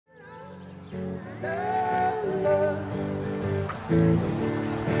It's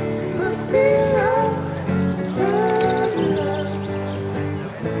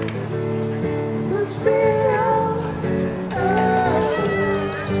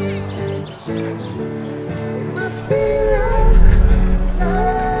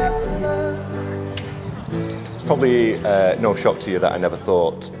probably no shock to you that I never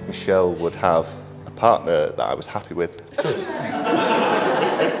thought Michelle would have a partner that I was happy with.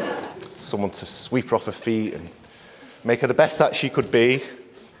 Someone to sweep her off her feet and make her the best that she could be.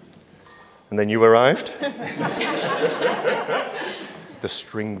 And then you arrived. The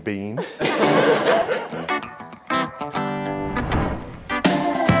string bean.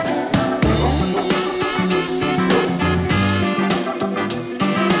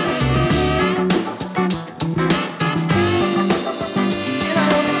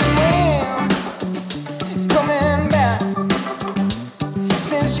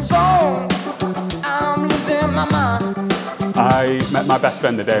 I met my best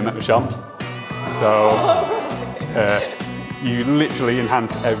friend the day I met Michelle. So you literally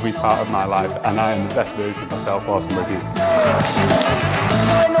enhance every part of my life, and I am the best version of myself whilst I'm with you.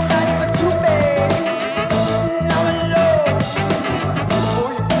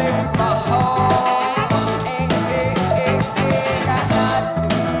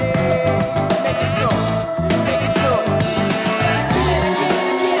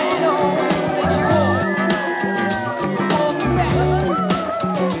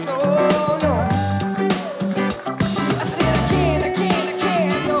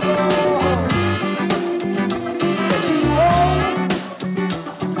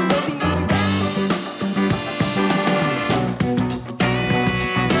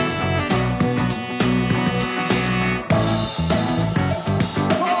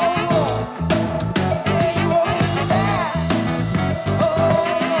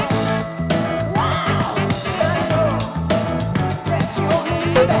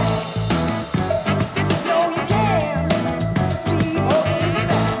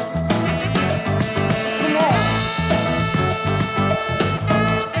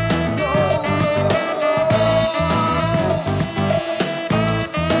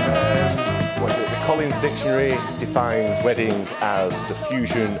 Dictionary defines wedding as the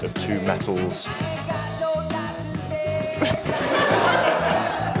fusion of two metals.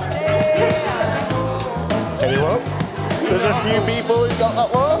 Anyone? There's a few people who got that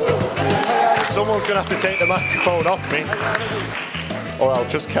one. Someone's going to have to take the microphone off me, or I'll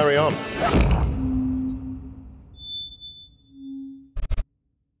just carry on.